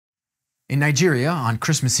In Nigeria, on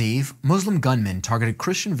Christmas Eve, Muslim gunmen targeted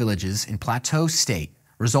Christian villages in Plateau State,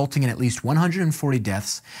 resulting in at least 140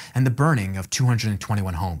 deaths and the burning of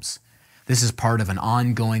 221 homes. This is part of an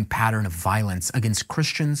ongoing pattern of violence against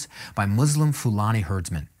Christians by Muslim Fulani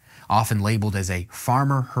herdsmen, often labeled as a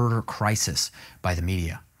farmer-herder crisis by the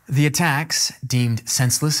media. The attacks, deemed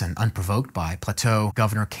senseless and unprovoked by Plateau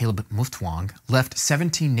Governor Mutfwang, left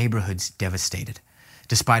 17 neighborhoods devastated.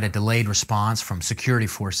 Despite a delayed response from security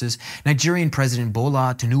forces, Nigerian President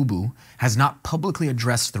Bola Tinubu has not publicly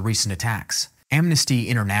addressed the recent attacks. Amnesty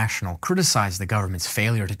International criticized the government's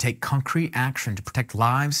failure to take concrete action to protect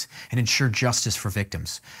lives and ensure justice for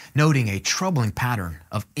victims, noting a troubling pattern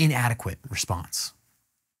of inadequate response.